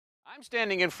I'm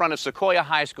standing in front of Sequoyah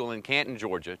High School in Canton,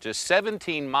 Georgia, just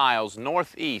 17 miles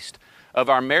northeast of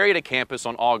our Marietta campus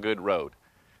on Allgood Road.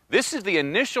 This is the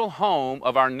initial home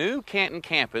of our new Canton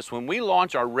campus when we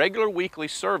launch our regular weekly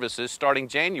services starting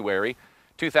January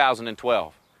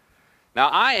 2012. Now,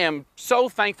 I am so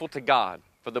thankful to God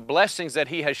for the blessings that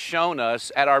He has shown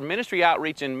us at our ministry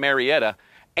outreach in Marietta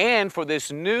and for this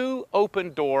new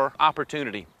open door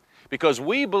opportunity, because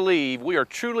we believe we are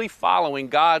truly following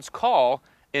God's call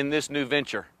in this new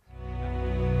venture.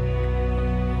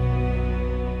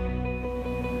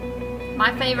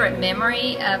 My favorite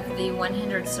memory of the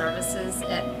 100 services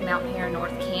at Mount Paran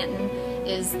North, Canton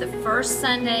is the first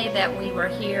Sunday that we were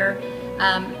here.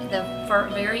 The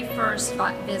very first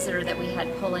visitor that we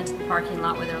had pull into the parking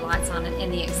lot with their lights on,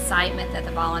 and the excitement that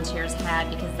the volunteers had,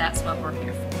 because that's what we're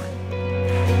here for.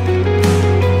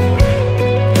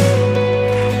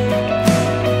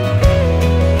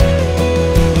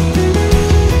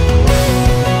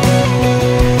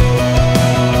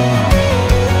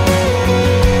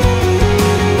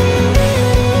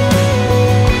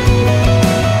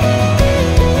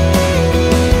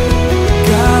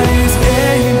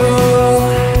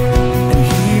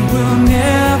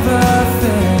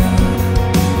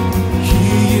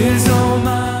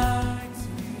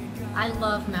 I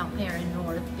love Mount Paran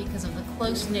North because of the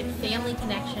close-knit family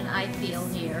connection I feel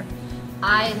here.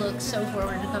 I look so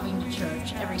forward to coming to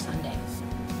church every Sunday.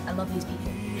 I love these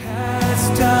people. Has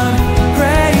done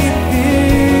great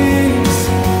things,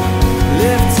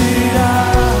 lifted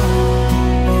up,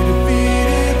 you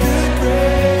defeated the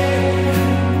grave,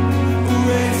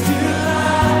 raised to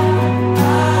life.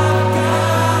 Our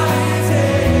God is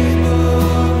able,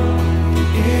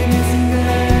 in His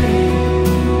name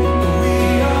we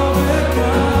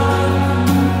overcome.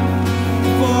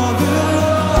 For the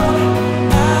Lord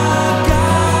our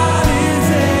God is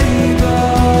able.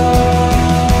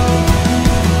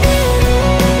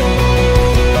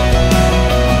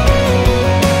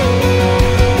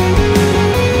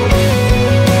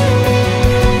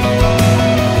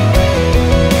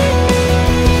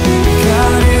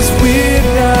 God is with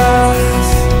us,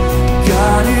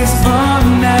 God is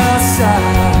on our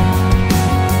side.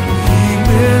 He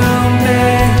will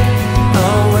make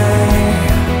a way,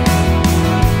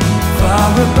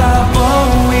 far above all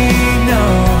we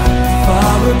know,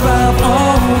 far above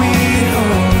all we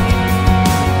hope.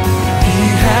 He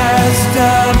has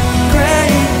done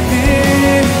great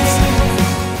things.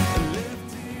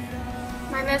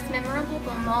 My most memorable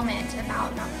moment about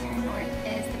Mount Paran North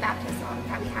is the baptism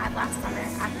that we had last summer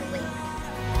at the lake.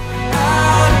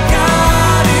 Our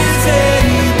God is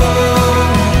able,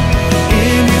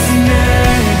 in His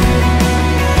name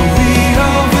we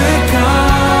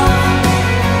overcome.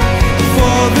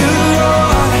 For the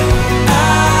Lord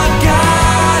our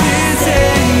God is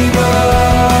able.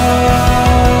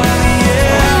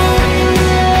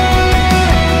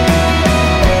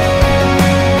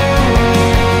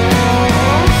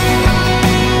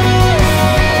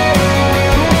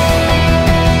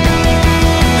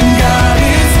 God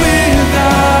is with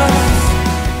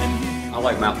us. I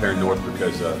like Mount Paran North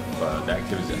because of the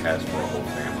activities it has for a whole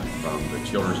family, from the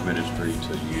children's ministry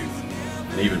to youth,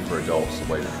 and even for adults, the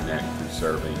way to connect through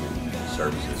serving and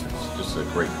services. It's just a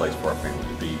great place for our family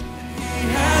to be. He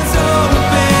has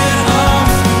open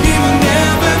arms, He will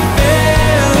never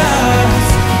fail us,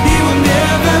 He will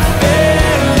never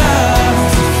fail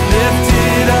us. Lift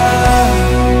it up.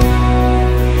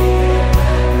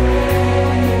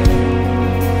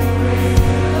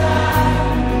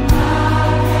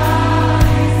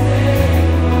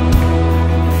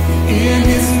 In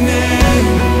His name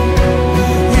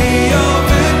we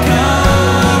overcome.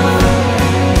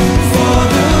 For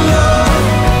the Lord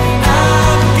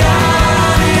our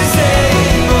God is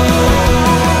able.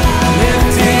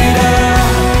 Lift it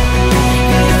up. He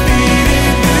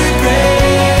defeated the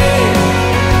grave,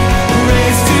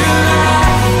 raised to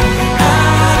life.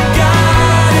 Our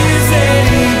God is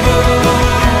able.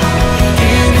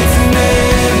 In His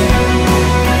name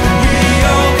we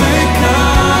overcome.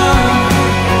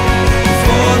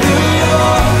 For the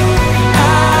Lord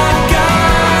our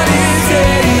God is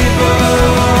able.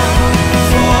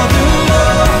 For the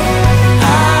Lord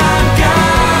our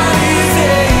God is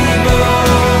able.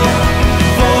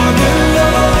 For the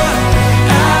Lord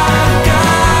our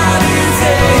God is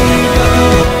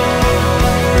able.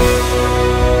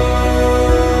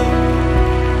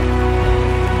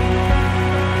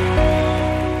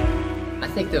 I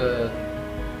think the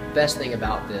best thing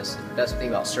about this, the best thing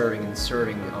about serving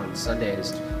on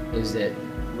Sundays, is that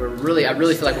I really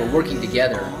feel like we're working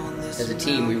together as a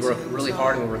team. We work really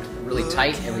hard and we work really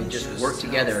tight, and we just work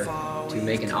together to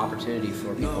make an opportunity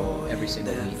for people every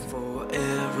single week. For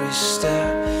every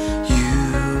step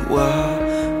you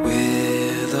were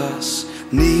with us,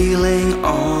 kneeling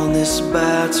on this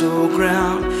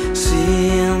battleground,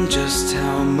 seeing just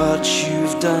how much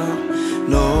you've done,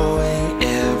 knowing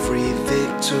every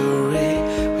victory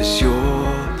was your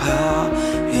power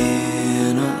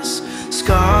in us.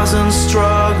 Scars and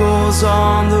struggles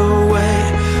on the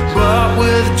way, but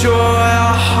with joy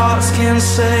our hearts can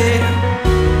say,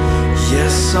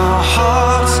 yes, our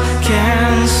hearts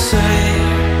can say,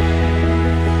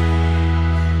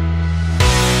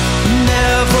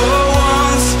 never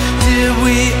once did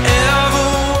we ever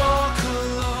walk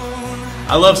alone.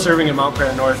 I love serving at Mount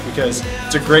Paran North because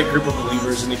it's a great group of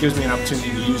believers and it gives me an opportunity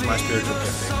to use my spiritual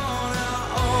gifting.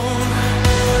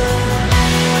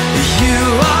 You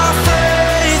are